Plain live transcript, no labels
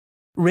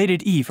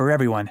Rated E for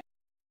everyone.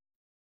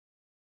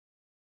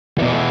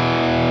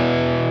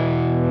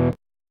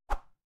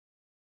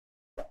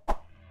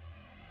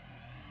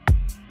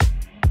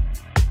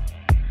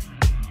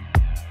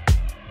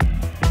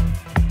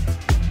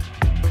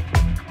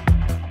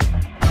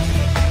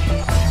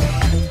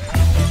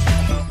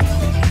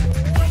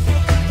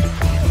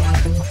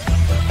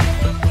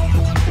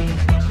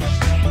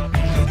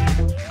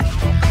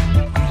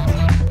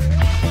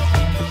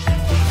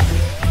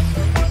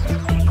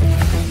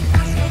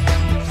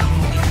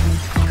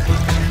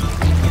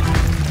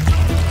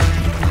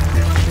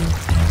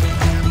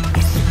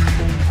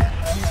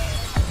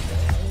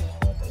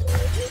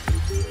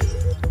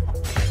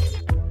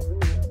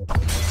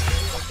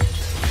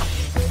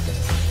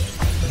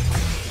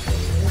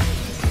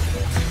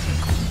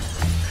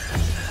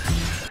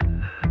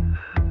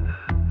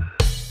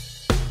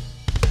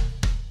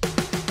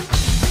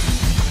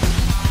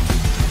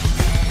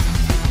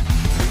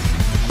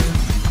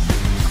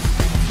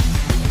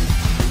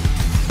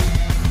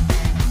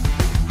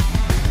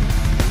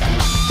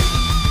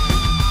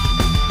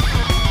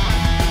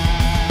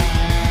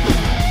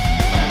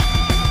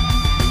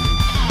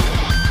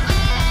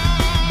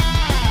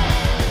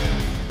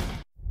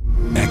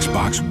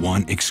 Xbox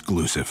One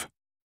exclusive.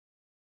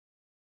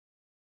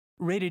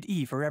 Rated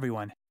E for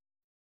everyone.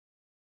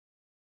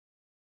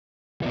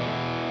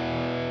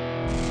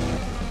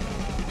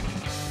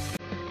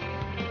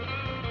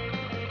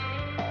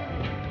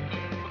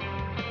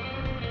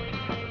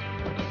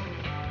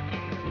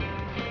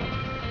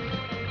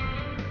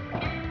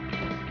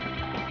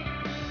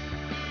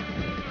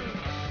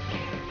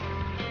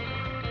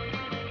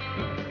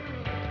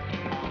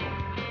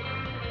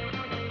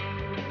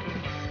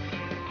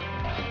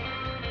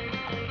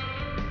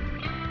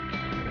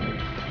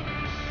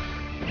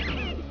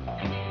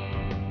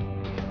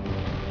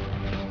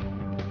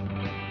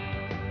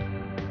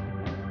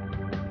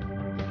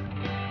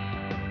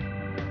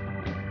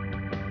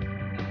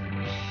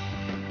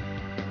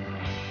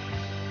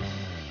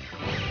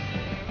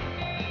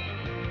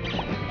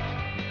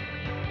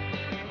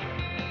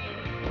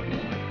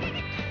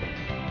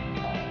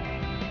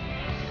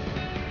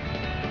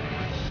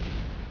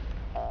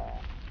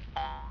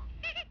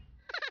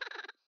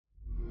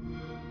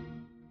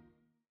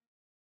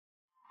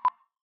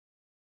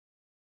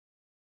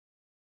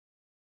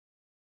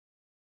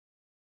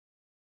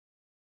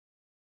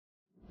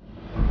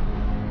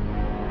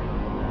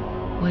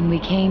 When we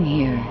came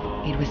here,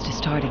 it was to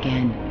start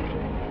again.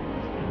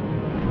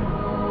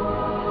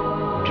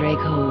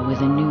 Draco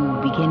was a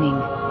new beginning.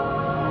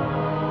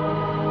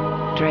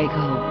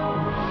 Draco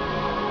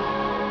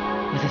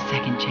was a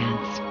second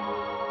chance.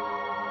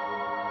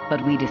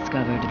 But we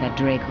discovered that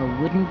Draco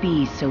wouldn't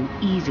be so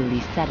easily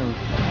settled.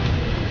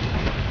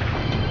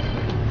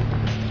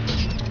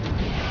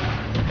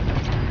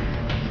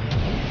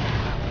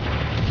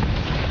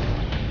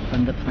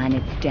 From the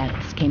planet's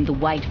depths came the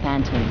White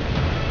Phantom.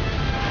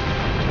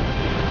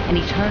 An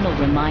eternal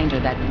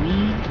reminder that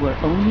we were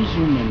only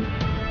human,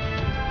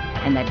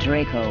 and that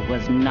Draco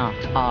was not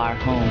our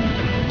home.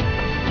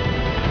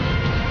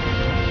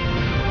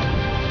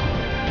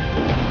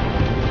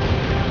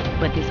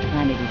 But this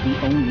planet is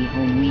the only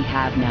home we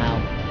have now,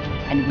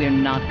 and we're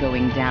not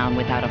going down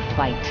without a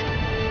fight.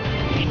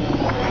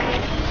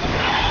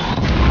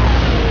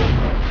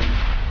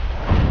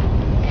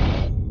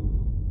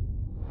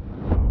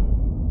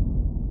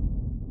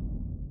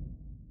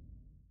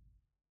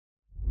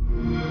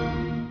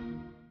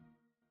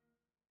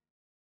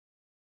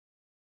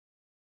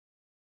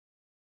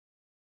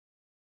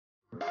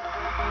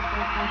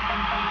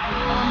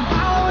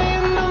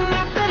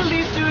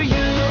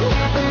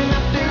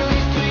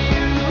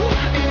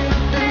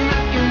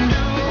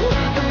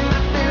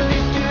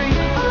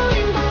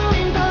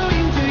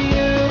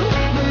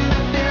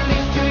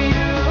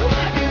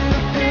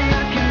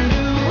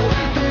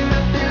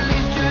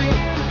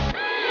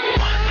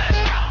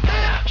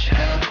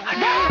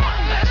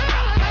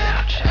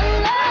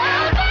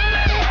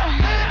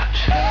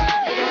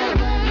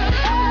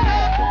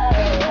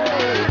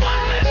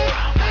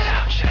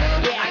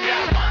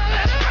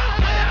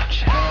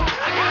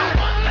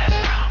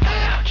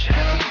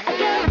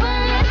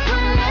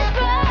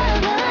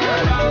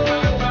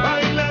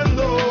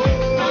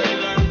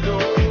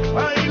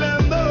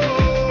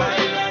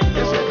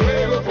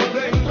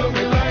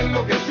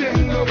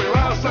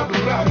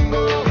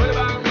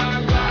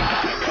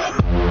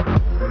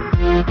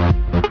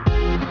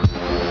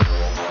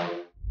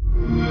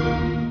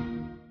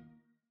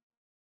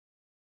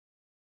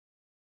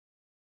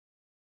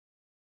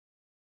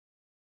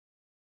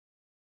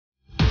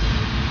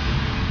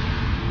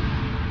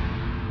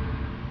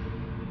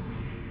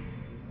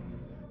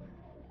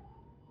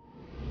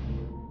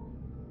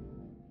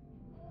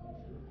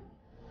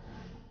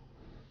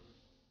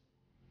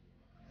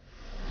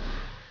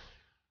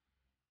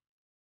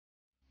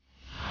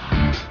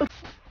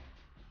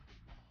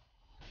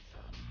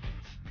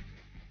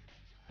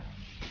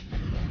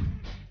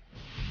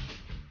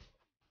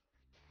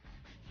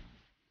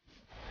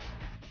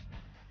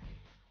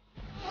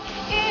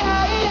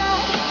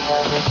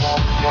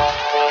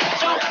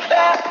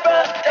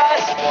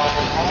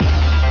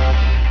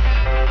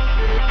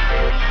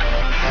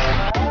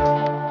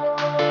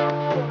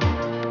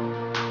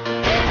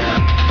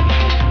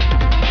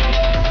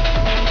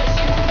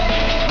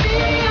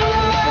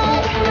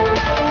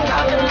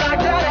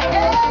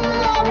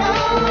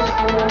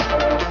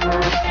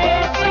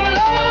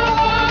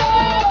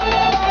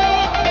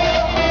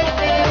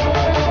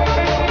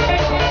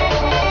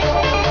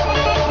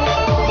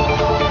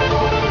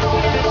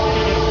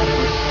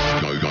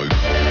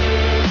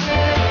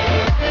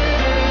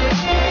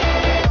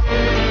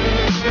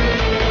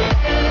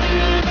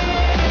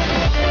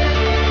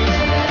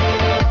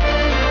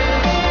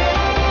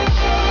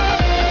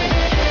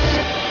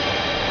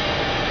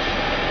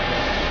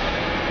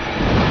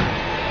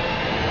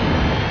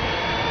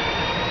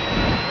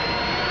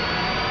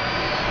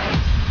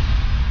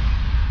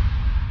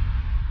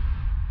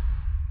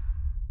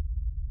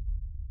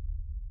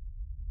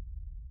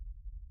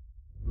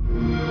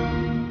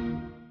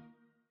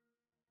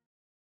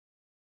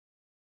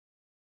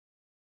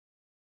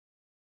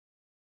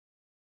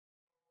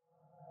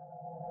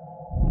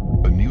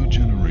 A new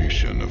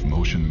generation of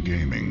motion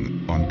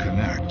gaming on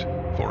Kinect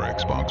for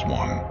Xbox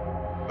One.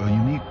 A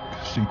unique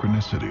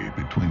synchronicity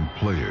between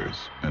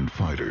players and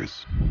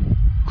fighters,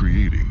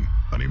 creating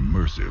an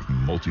immersive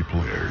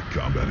multiplayer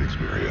combat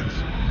experience.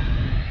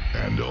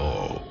 And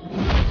all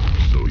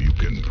so you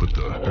can put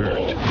the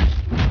hurt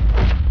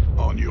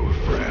on your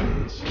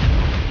friends.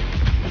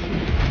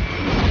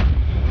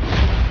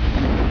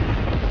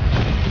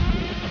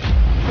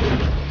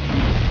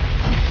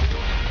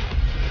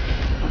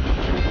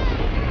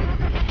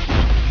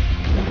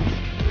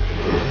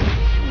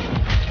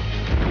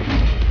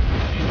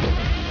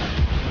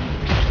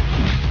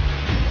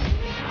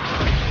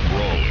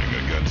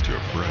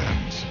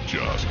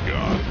 Just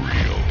got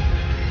real.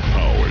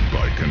 Powered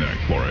by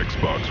Kinect for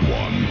Xbox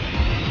One.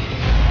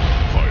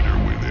 Fighter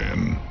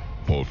Within.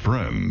 For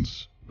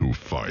friends who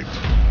fight.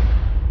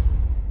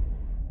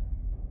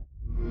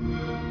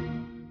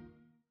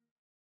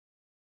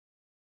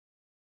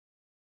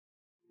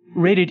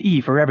 Rated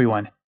E for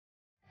everyone.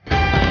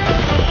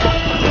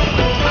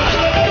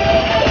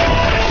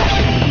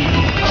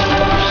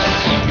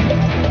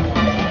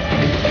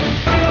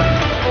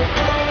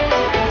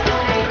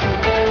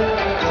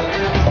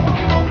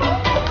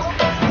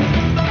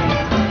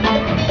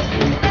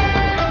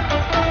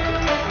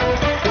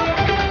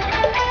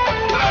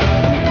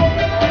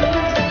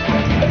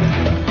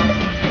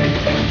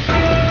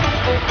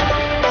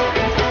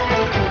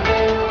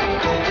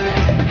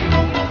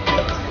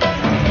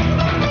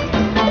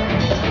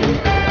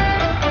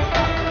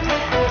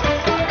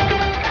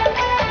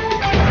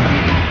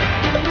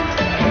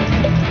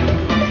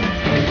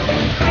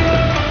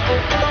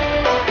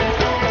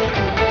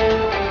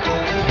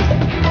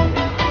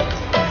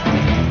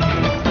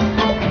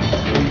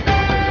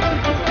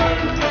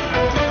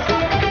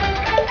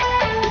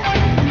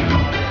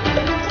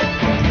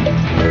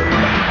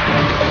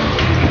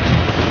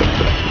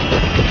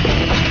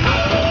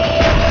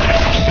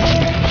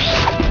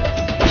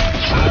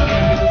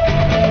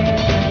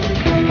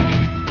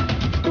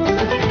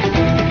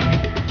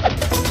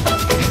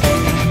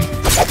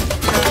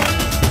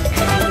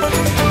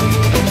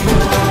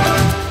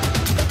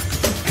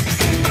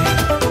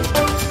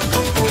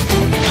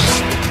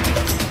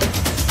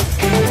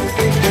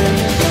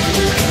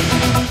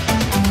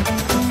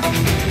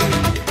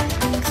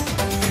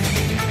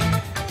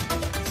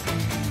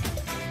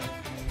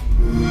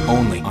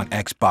 Only on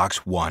Xbox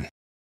One.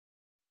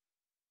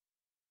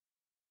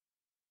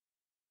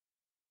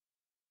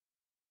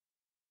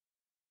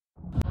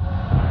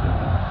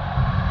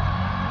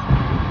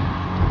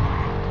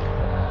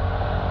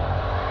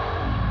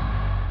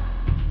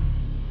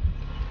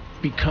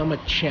 Become a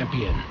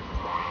champion.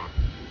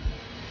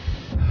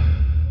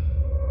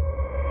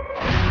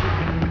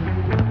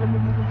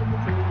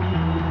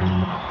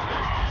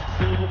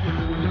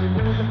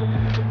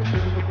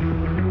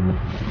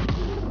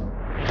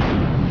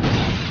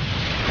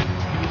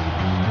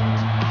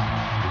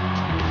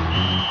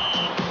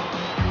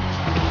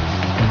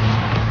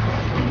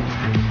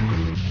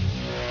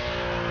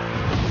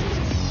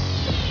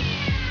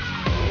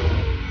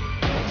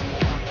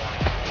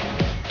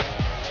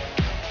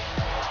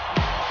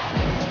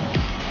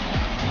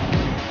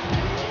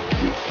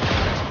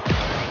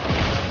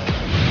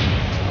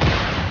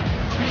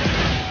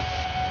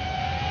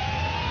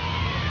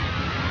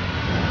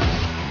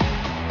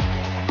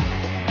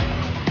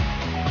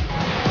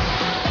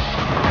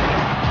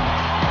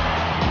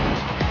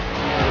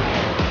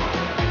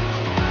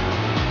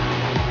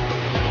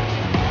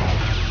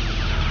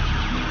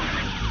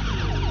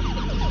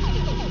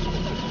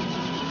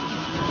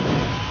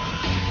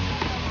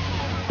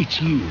 It's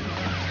you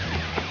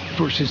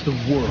versus the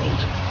world.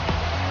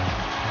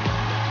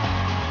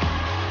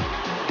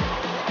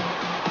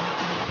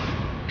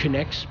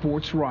 Kinect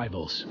Sports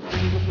Rivals.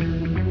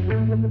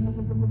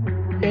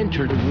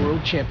 Enter the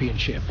World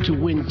Championship to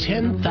win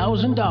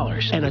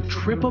 $10,000 and a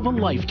trip of a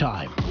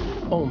lifetime.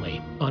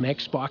 Only on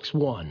Xbox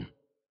One.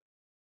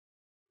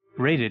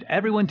 Rated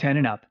everyone 10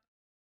 and up.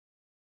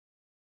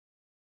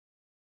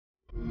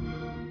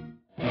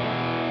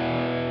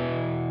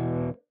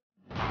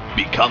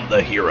 Become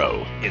the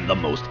hero in the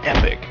most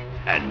epic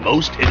and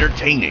most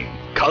entertaining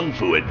kung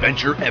fu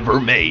adventure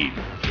ever made.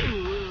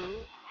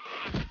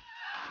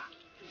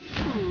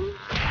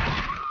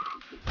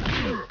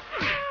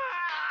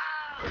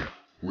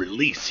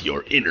 Release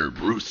your inner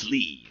Bruce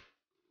Lee.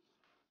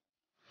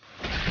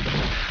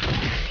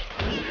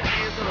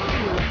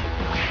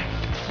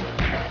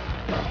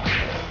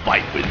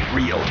 Fight with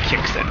real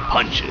kicks and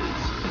punches.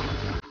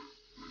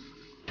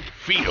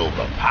 Feel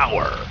the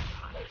power.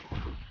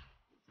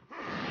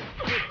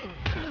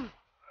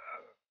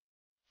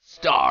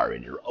 Star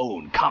in your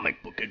own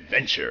comic book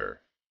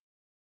adventure.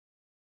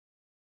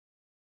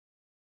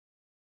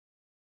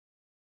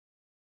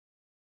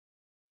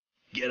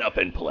 Get up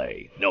and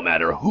play, no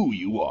matter who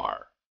you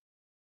are.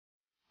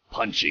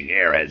 Punching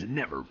air has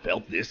never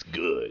felt this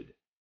good.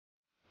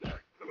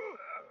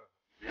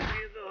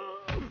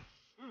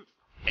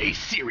 A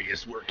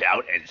serious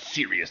workout and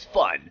serious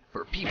fun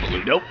for people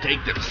who don't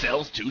take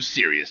themselves too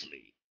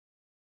seriously.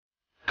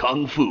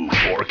 Kung Fu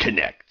for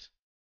Kinect.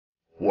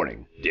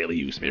 Warning, daily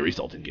use may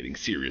result in getting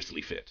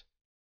seriously fit.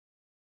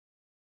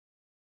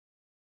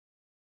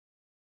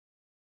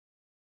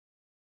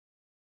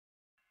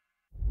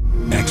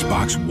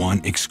 Xbox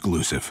One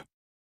exclusive.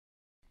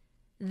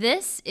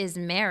 This is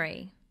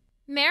Mary.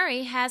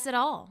 Mary has it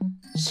all.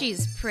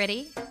 She's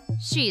pretty.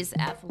 She's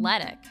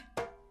athletic.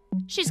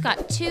 She's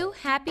got 2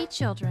 happy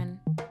children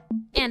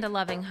and a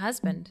loving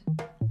husband,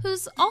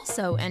 who's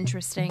also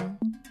interesting.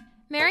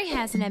 Mary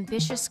has an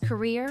ambitious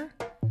career,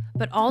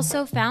 but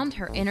also found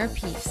her inner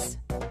peace.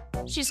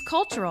 She's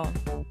cultural,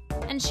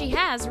 and she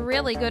has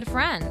really good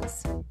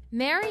friends.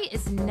 Mary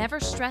is never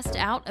stressed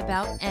out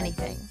about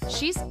anything.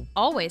 She's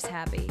always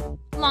happy.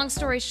 Long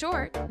story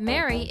short,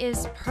 Mary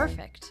is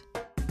perfect.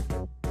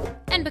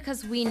 And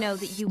because we know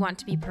that you want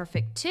to be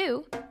perfect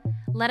too,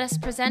 let us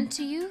present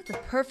to you the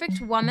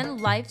Perfect Woman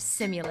Life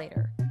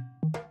Simulator.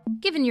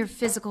 Given your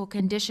physical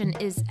condition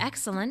is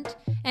excellent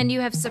and you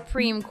have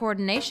supreme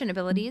coordination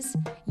abilities,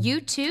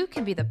 you too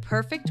can be the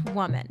perfect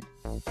woman.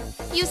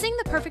 Using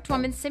the Perfect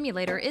Woman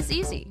Simulator is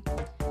easy.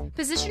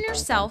 Position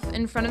yourself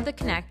in front of the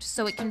Kinect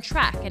so it can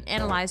track and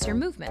analyze your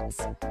movements.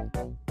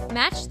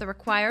 Match the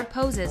required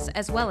poses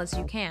as well as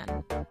you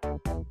can.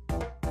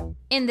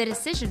 In the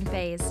decision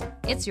phase,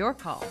 it's your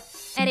call.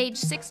 At age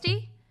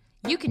 60,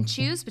 you can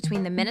choose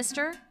between the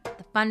minister,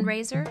 the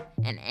fundraiser,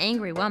 an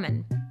angry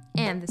woman,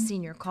 and the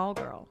senior call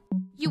girl.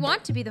 You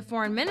want to be the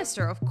foreign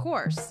minister, of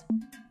course,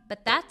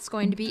 but that's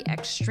going to be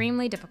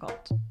extremely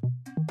difficult.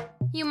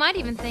 You might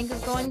even think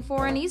of going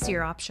for an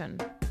easier option.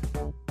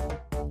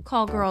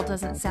 Call girl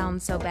doesn't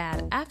sound so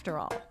bad after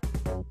all.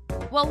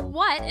 Well,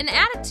 what an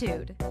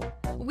attitude!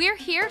 We're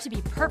here to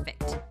be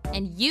perfect,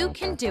 and you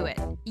can do it.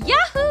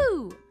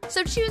 Yahoo!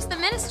 So choose the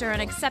minister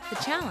and accept the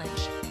challenge.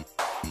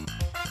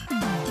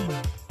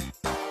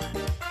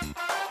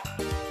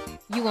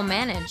 You will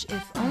manage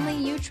if only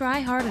you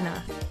try hard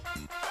enough.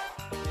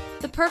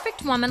 The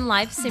Perfect Woman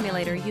Life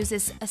Simulator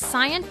uses a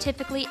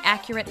scientifically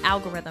accurate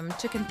algorithm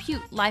to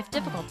compute life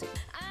difficulty.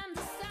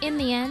 In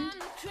the end,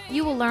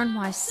 you will learn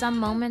why some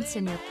moments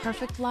in your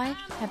perfect life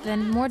have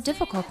been more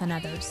difficult than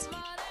others.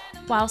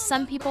 While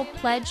some people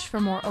pledge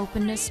for more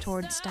openness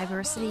towards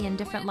diversity and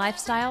different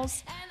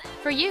lifestyles,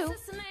 for you,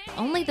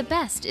 only the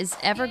best is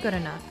ever good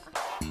enough.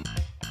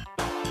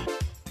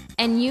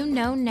 And you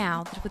know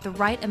now that with the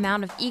right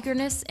amount of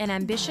eagerness and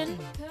ambition,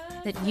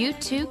 that you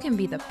too can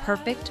be the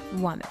perfect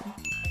woman.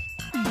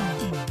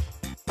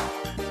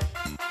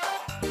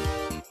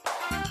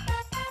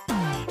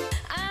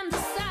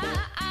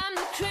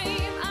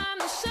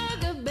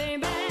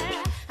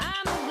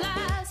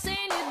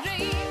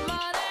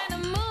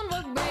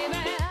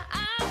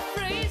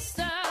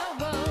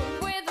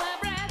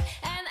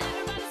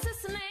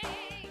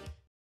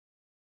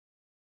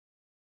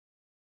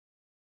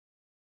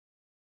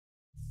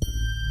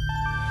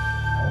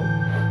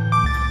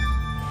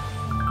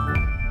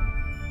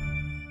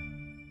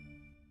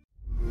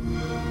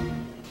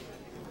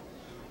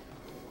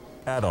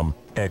 Adam,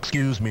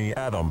 excuse me,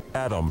 Adam.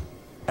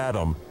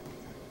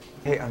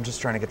 Hey, I'm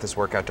just trying to get this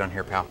workout done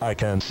here, pal. I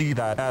can see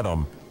that,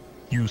 Adam.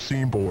 You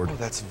seem bored. Oh,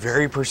 that's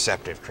very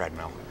perceptive,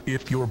 Treadmill.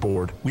 If you're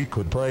bored, we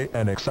could play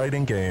an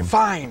exciting game.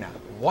 Fine!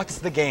 What's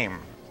the game?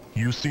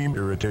 You seem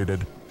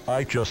irritated.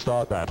 I just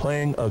thought that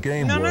playing a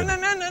game would...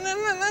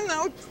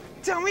 No.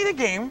 Tell me the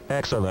game.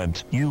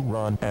 Excellent. You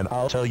run, and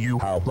I'll tell you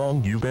how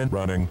long you've been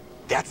running.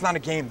 That's not a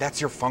game, that's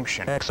your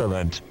function.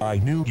 Excellent. I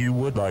knew you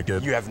would like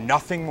it. You have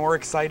nothing more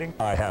exciting?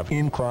 I have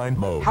incline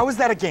mode. How is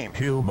that a game?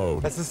 Hill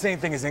mode. That's the same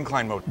thing as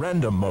incline mode.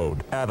 Random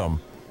mode,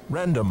 Adam.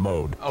 Random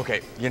mode.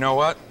 Okay, you know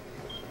what?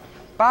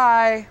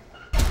 Bye.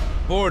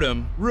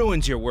 Boredom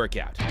ruins your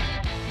workout.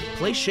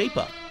 Play Shape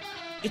Up.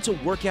 It's a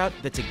workout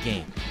that's a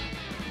game.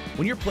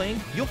 When you're playing,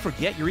 you'll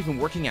forget you're even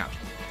working out.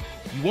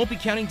 You won't be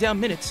counting down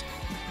minutes.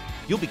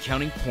 You'll be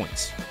counting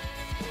points.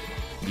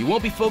 You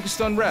won't be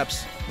focused on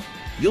reps.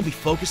 You'll be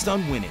focused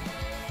on winning.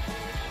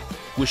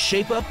 With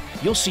Shape Up,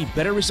 You'll see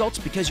better results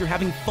because you're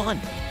having fun.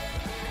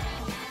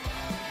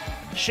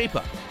 Shape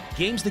Up.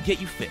 Games that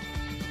get you fit.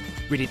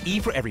 Rated E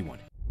for everyone.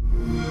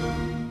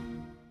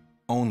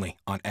 Only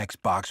on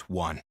Xbox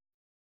One.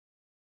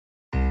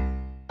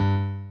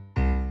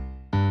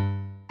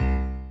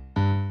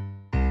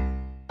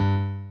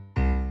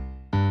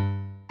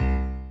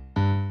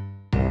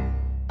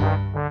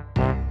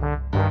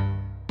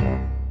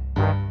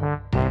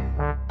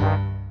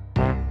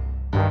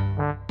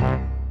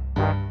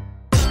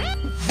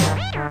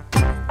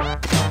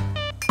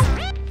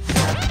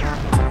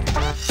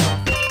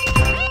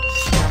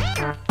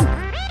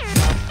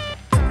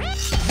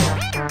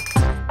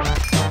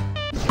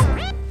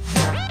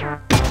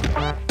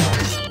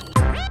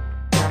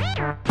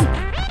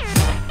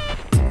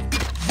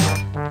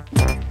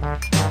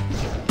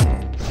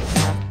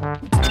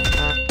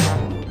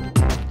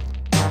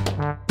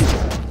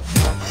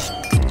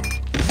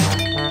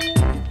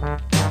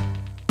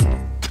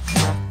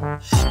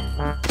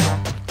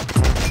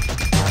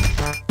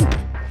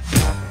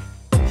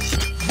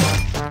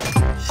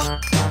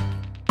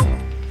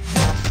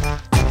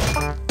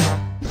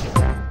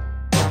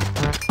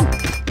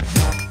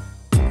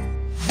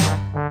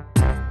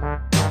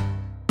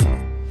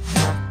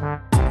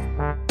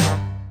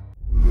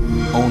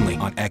 Only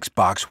on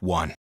Xbox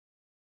One.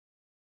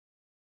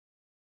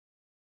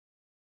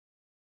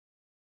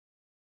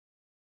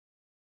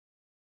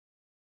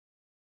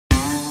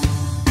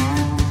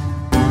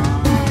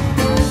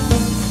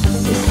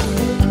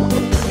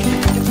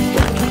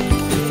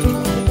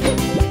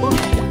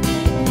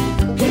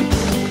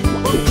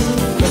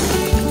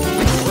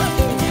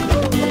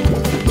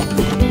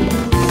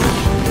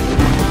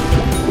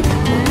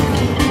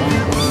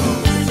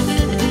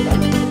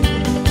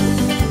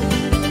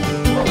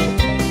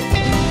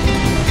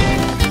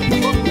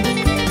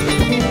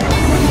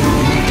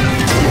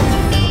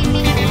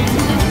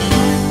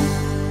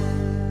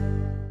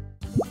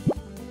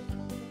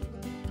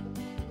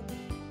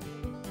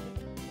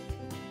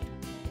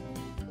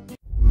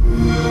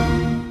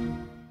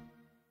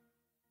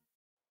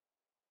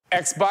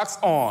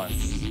 Xbox on.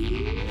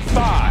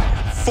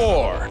 5,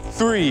 4,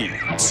 3,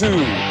 2,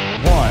 1.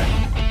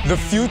 The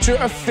future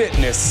of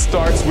fitness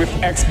starts with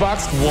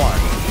Xbox One.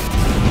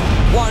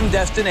 One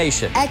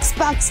destination.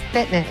 Xbox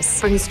Fitness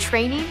brings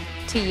training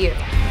to you.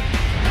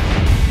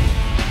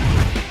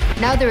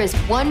 Now there is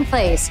one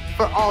place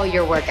for all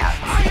your workouts.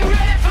 Are you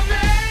ready for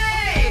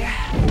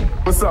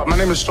me? What's up? My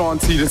name is Sean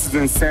T. This is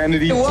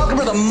Insanity. Welcome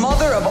to the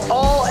mother of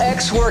all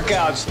X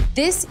workouts.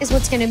 This is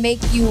what's gonna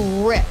make you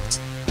ripped.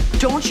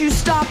 Don't you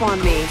stop on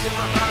me.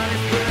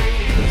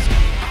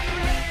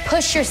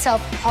 Push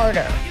yourself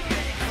harder.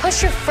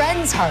 Push your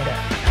friends harder.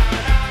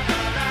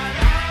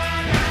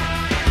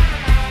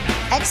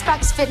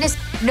 Xbox Fitness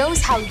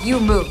knows how you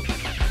move,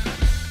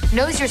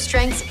 knows your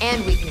strengths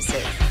and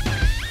weaknesses.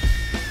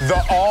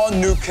 The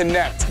all-new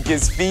Kinect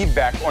gives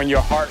feedback on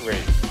your heart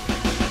rate.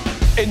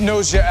 It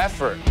knows your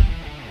effort.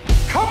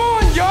 Come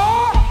on,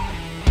 y'all!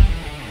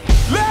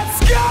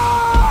 Let's go!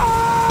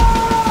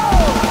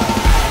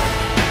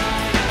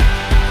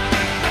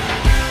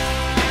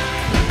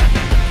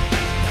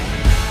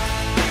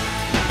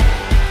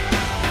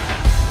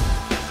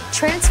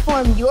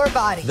 Transform your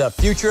body. The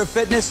future of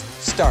fitness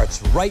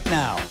starts right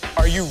now.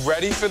 Are you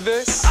ready for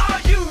this?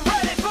 Are you ready?